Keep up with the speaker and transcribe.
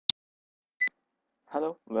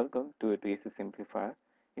Hello, welcome to DSS Simplifier.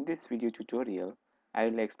 In this video tutorial, I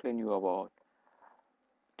will explain you about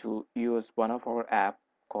to use one of our app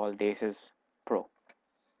called DSS Pro.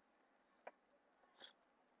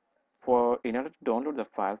 In order to download the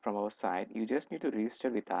file from our site, you just need to register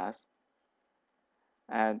with us.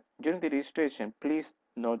 And during the registration, please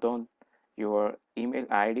note down your email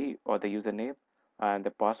ID or the username and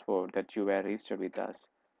the password that you were registered with us.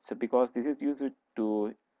 So because this is used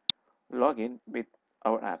to log in with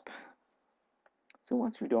our app. So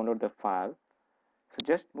once you download the file, so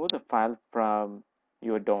just move the file from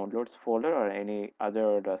your downloads folder or any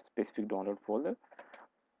other specific download folder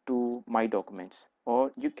to my documents,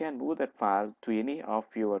 or you can move that file to any of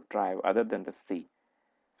your drive other than the C.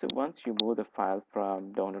 So once you move the file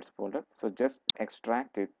from downloads folder, so just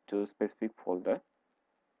extract it to specific folder.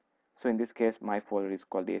 So in this case, my folder is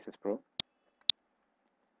called DSS Pro.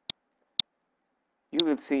 You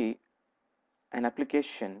will see an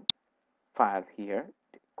application file here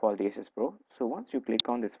called DSS Pro. So once you click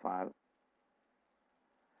on this file,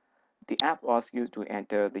 the app asks you to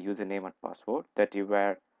enter the username and password that you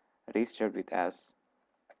were registered with us.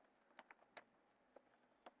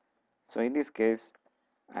 So in this case,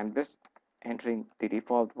 I'm just entering the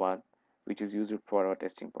default one, which is used for our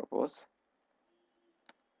testing purpose.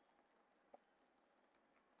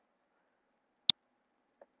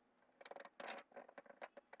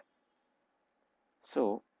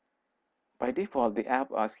 So by default, the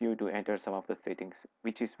app asks you to enter some of the settings,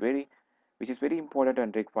 which is very important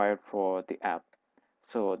and required for the app.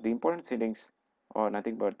 So the important settings are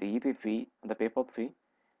nothing but the eBay fee, the PayPal fee,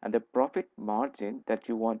 and the profit margin that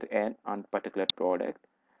you want to earn on particular product,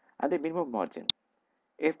 and the minimum margin.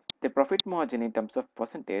 If the profit margin in terms of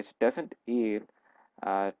percentage doesn't yield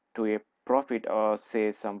to a profit or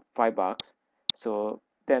say some $5, so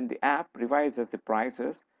then the app revises the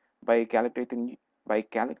prices by calculating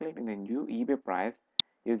the new eBay price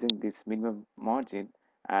using this minimum margin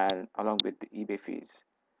and along with the eBay fees.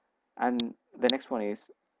 And the next one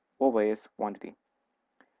is OYS quantity.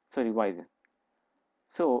 So revising.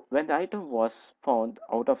 So when the item was found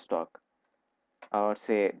out of stock, or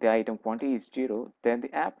say the item quantity is 0, then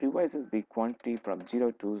the app revises the quantity from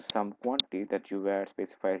 0 to some quantity that you were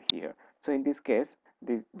specified here. So in this case,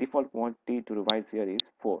 the default quantity to revise here is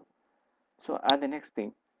 4. So and the next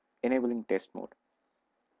thing, enabling test mode.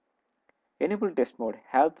 Enable test mode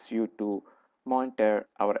helps you to monitor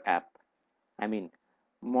our app. I mean,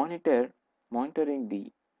 monitoring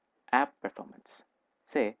the app performance.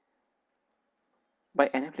 Say, by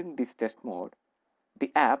enabling this test mode,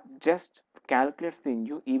 the app just calculates the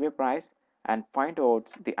new eBay price and find out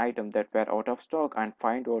the items that were out of stock and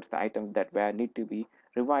find out the items that were need to be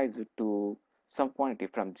revised to some quantity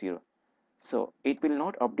from 0. So it will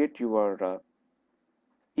not update your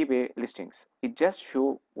eBay listings. It just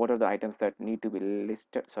show what are the items that need to be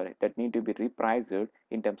listed, that need to be repriced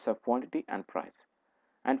in terms of quantity and price.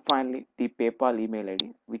 And finally, the PayPal email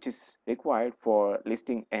ID, which is required for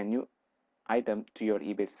listing a new item to your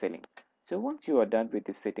eBay selling. So once you are done with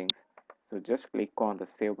the settings, so just click on the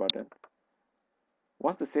save button.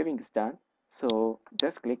 Once the saving is done, so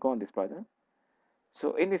just click on this button.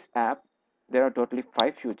 So in this app, there are totally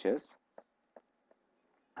 5 features,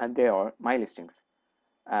 and they are my listings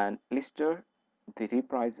and lister, the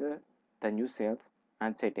repricer, the new sales,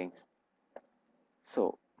 and settings.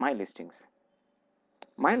 So my listings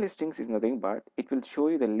is nothing but it will show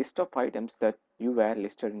you the list of items that you were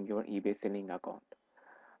listed in your eBay selling account.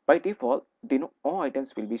 By default, all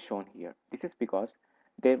items will be shown here. This is because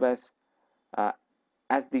there was, uh,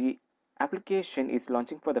 as the application is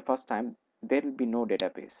launching for the first time, there will be no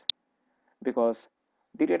database, because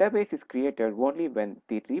the database is created only when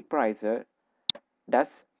the repricer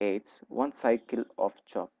does its one cycle of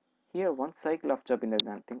job. Here, one cycle of job in the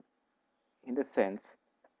nothing, in the sense,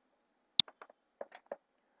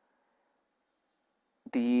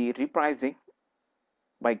 the repricing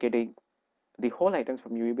by getting the whole items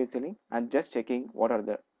from eBay selling and just checking what are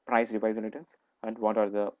the price revision items and what are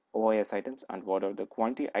the OIS items and what are the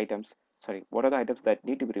quantity items, what are the items that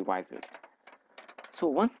need to be revised. So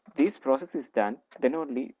once this process is done, then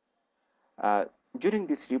only uh, during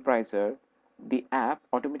this repricer, the app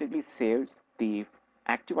automatically saves the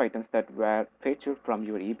active items that were featured from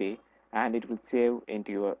your eBay, and it will save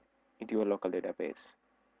into your local database.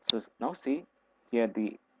 So now see here,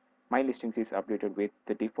 the my listings is updated with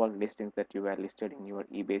the default listings that you were listed in your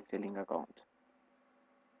eBay selling account.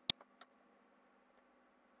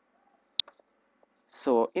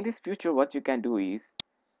 So in this future, what you can do is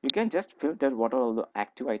you can just filter what are all the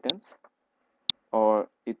active items, or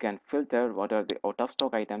you can filter what are the out of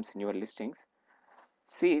stock items in your listings.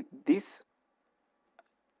 See, this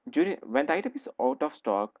During when the item is out of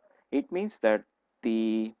stock, it means that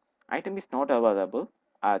the item is not available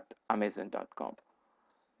at Amazon.com.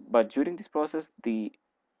 But during this process, the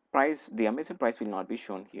Amazon price will not be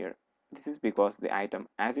shown here. This is because the item,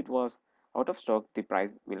 as it was out of stock, the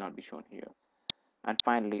price will not be shown here. And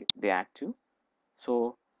finally, the active.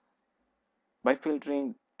 So by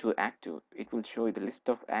filtering to active, it will show you the list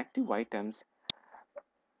of active items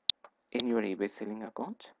in your eBay selling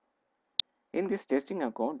account. In this testing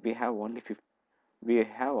account, we have all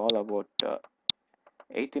about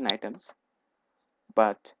 18 items,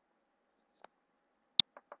 but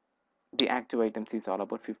the active items is all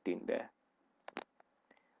about 15 there.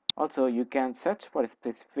 Also, you can search for a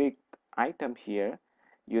specific item here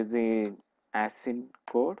using ASIN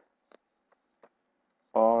code,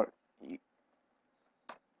 or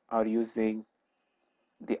using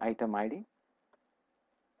the item ID,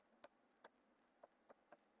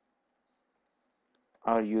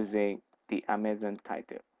 or using the Amazon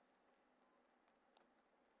title.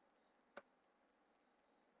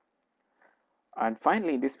 And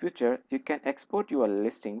finally, in this feature, you can export your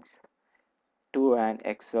listings to an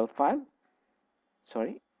Excel file.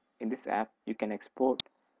 Sorry, in this app, you can export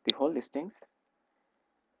the whole listings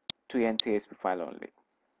to an CSV file only.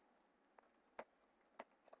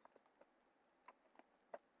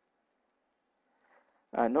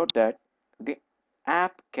 Note that the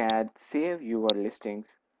app can save your listings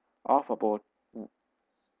of about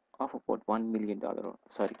 $1 million.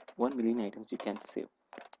 Sorry, 1 million items you can save.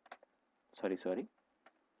 Sorry,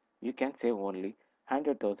 you can save only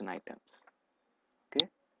 100,000 items. Okay,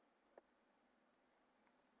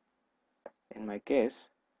 in my case,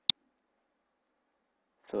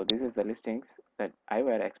 so this is the listings that I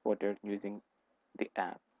were exported using the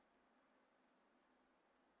app.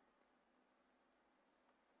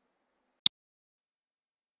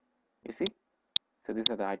 You see, so these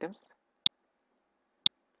are the items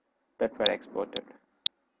that were exported.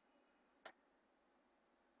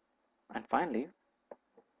 And finally,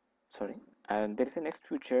 sorry, and there is a next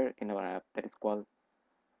feature in our app that is called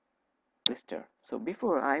lister. So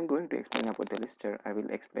before I'm going to explain about the lister, I will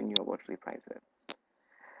explain you about repricer.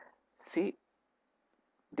 See,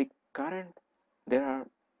 the current there are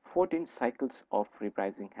 14 cycles of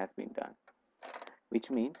repricing has been done, which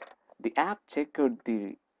means the app checked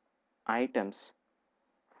the items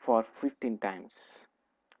for 15 times.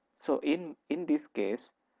 So in this case,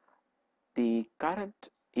 the current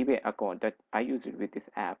eBay account that I use it with this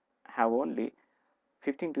app have only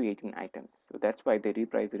 15 to 18 items. So that's why the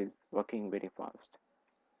repricer is working very fast.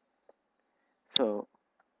 So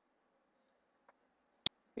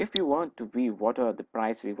if you want to view what are the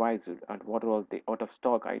price revised and what are all the out of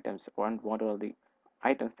stock items and what are the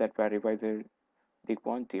items that were revised the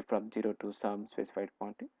quantity from 0 to some specified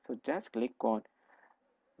quantity, so just click on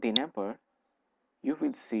the number, you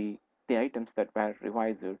will see the items that were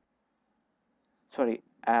revised. Sorry,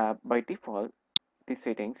 by default the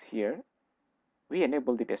settings here we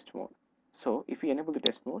enable the test mode. So if we enable the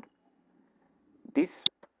test mode, this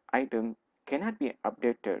item cannot be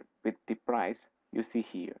updated with the price you see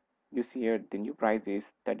here. You see here the new price is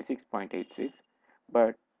 36.86,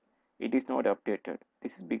 but it is not updated.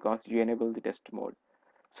 This is because you enable the test mode.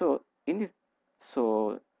 So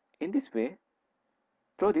so in this way,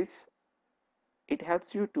 through this, it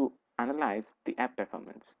helps you to analyze the app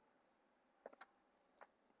performance.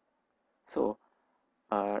 So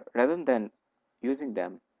rather than using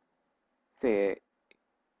them, say,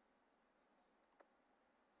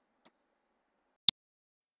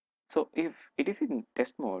 so if it is in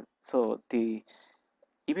test mode, so the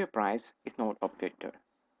eBay price is not updated,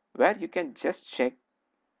 where you can just check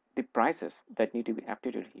the prices that need to be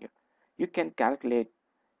updated here. You can calculate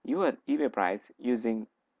your eBay price using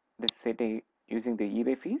the setting, using the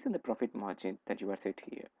eBay fees and the profit margin that you are set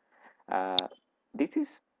here. Uh, this is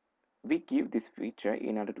we give this feature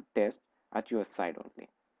in order to test at your side only.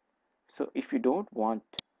 So if you don't want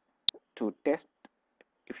to test,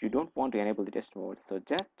 if you don't want to enable the test mode, so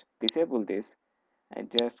just disable this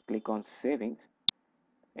and just click on savings.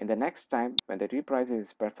 In the next time when the reprice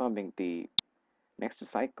is performing the next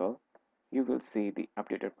cycle, you will see the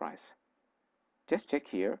updated price. Just check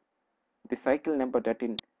here, the cycle number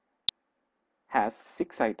 13 has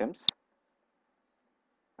 6 items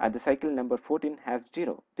and the cycle number 14 has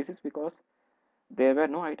 0. This is because there were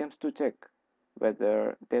no items to check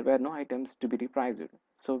whether there were no items to be repriced.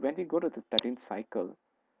 So when we go to the 13th cycle,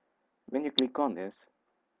 when you click on this,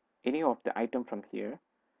 any of the item from here,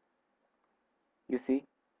 you see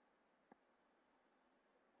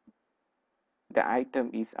the item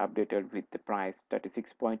is updated with the price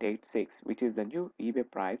 36.86, which is the new eBay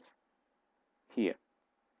price here.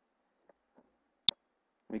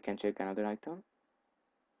 We can check another item.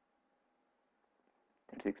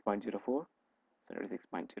 That's 6.04. So that is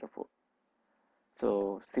 6.04.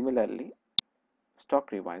 So similarly,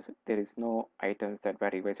 stock revise, there is no items that were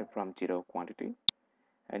revised from zero quantity,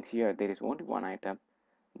 and here there is only one item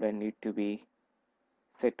that need to be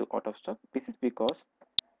set to out of stock. This is because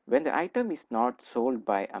when the item is not sold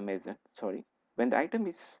by Amazon, sorry, when the item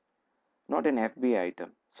is not an FBA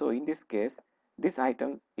item, so in this case this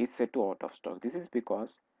item is set to out of stock. This is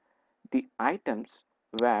because the items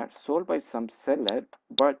were sold by some seller,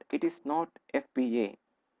 but it is not FBA.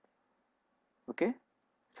 Okay,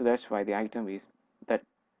 so that's why the item is that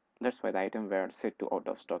that's why the item were set to out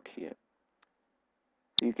of stock here.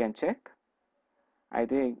 So you can check. I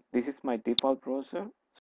think this is my default browser.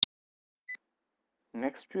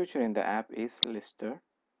 Next feature in the app is lister.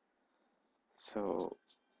 So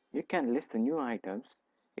you can list the new items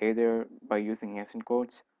either by using ASIN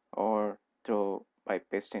codes or through by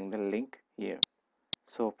pasting the link here.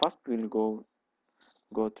 So first we'll go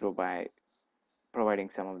through by providing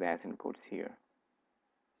some of the ASIN codes here.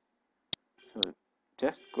 So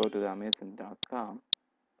just go to the amazon.com.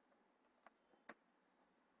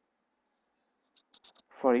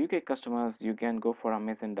 For UK customers, you can go for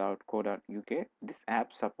amazon.co.uk. This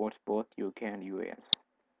app supports both UK and US.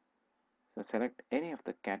 So select any of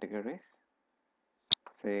the categories,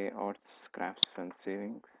 say arts, crafts and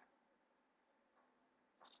savings.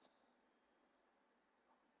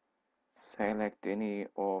 Select any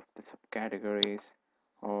of the subcategories,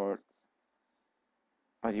 or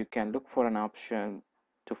you can look for an option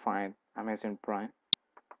to find Amazon Prime.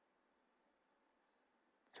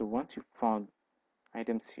 So once you found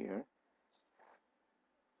items here,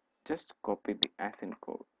 just copy the ASIN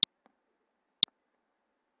code.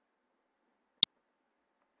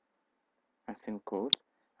 ASIN codes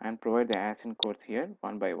and provide the ASIN codes here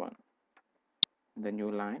one by one. The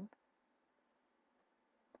new line,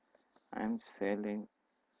 I am selling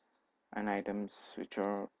an items which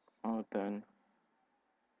are more than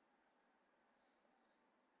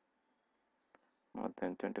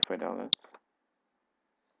 $25.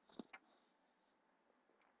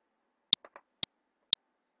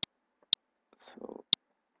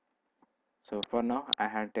 So for now I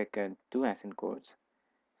had taken two ASIN codes.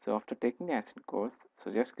 So after taking the ASIN codes,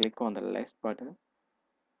 so just click on the list button.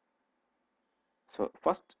 So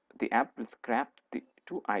first the app will scrap the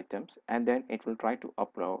two items and then it will try to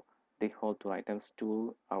upload the whole two items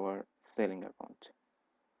to our selling account.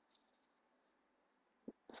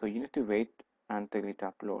 So you need to wait until it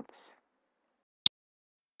uploads.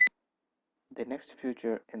 The next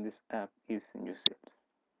feature in this app is new sales.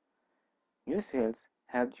 New sales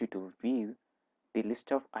helps you to view the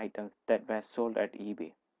list of items that were sold at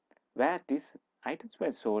eBay, where these items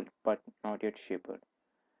were sold but not yet shipped.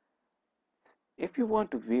 If you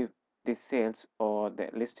want to view the sales or the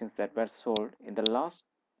listings that were sold in the last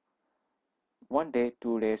 1 day,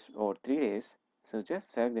 2 days, or 3 days, so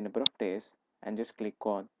just select the number of days and just click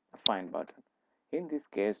on the find button. In this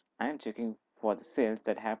case, I am checking for the sales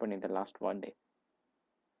that happened in the last 1 day.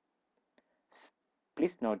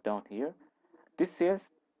 Please note down here, these sales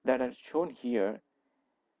that are shown here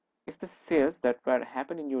is the sales that were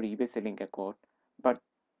happened in your eBay selling account, but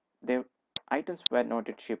the items were not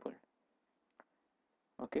yet shipped.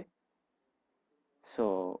 Okay,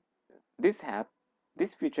 so this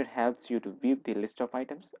feature helps you to view the list of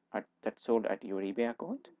items that sold at your eBay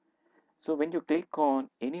account. So when you click on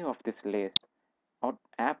any of this list, our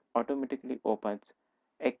app automatically opens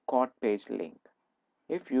a cart page link.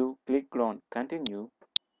 If you click on continue,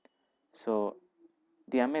 so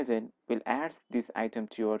the Amazon will add this item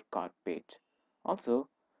to your cart page. Also,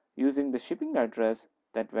 using the shipping address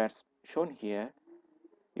that was shown here,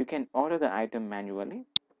 you can order the item manually.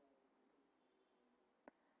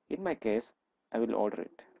 In my case, I will order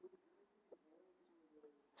it.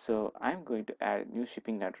 So I'm going to add new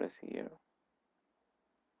shipping address here.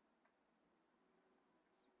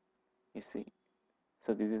 You see,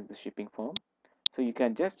 so this is the shipping form. So you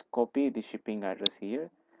can just copy the shipping address here.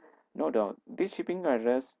 No doubt, this shipping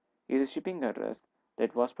address is a shipping address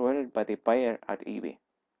that was provided by the buyer at eBay.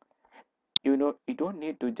 You don't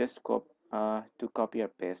need to just copy or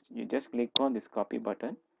paste. You just click on this copy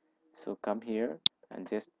button. So come here and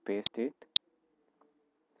just paste it.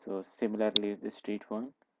 So similarly the street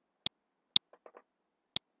one.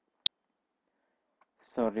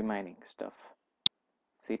 So remaining stuff,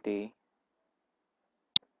 city,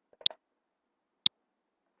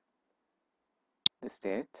 the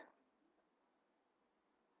state,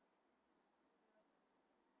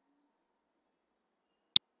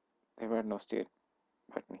 there were no state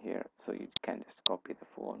button here, so you can just copy the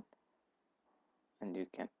phone. and you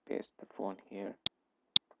can paste the phone here.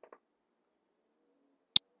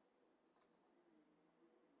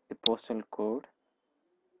 The postal code,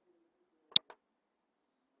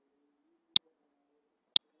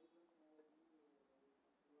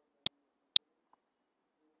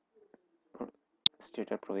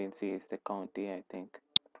 state or province is the county, I think.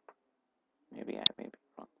 Maybe I may be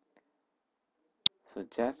wrong. So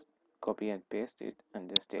just copy and paste it and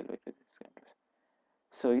just deal with this.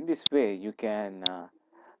 So in this way, you can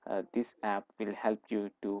this app will help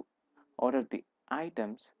you to order the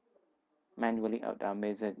items manually at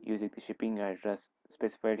Amazon using the shipping address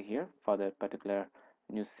specified here for the particular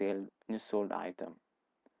new sold item.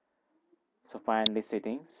 So finally,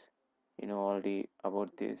 settings, you know already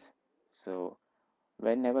about this. So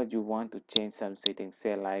whenever you want to change some settings,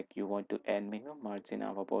 say like you want to earn minimum margin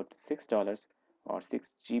of about $6 or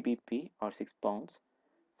 6 GBP or 6 pounds,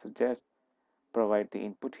 so just provide the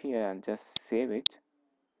input here and just save it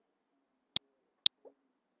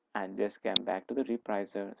and just come back to the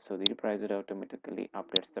repricer. So the repricer automatically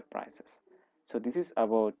updates the prices. So this is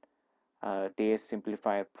about TS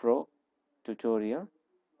Simplifier Pro tutorial.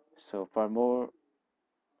 So for more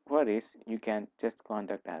queries, you can just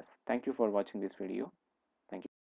contact us. Thank you for watching this video.